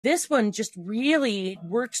This one just really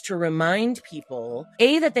works to remind people,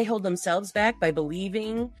 A, that they hold themselves back by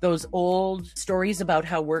believing those old stories about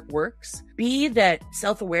how work works. B, that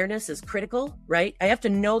self-awareness is critical, right? I have to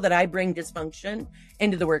know that I bring dysfunction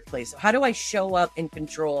into the workplace. How do I show up in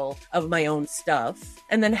control of my own stuff?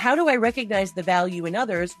 And then how do I recognize the value in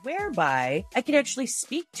others whereby I can actually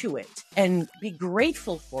speak to it and be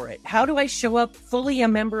grateful for it? How do I show up fully a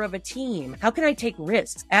member of a team? How can I take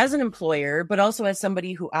risks as an employer, but also as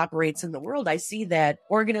somebody who operates in the world? I see that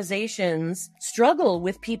organizations struggle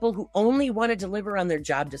with people who only want to deliver on their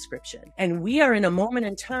job description. And we are in a moment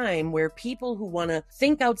in time where people who want to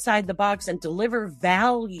think outside the box and deliver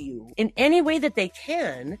value in any way that they can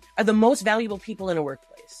are the most valuable people in a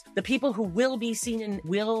workplace. The people who will be seen and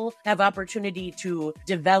will have opportunity to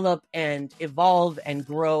develop and evolve and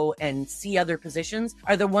grow and see other positions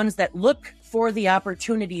are the ones that look for the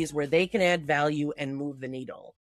opportunities where they can add value and move the needle.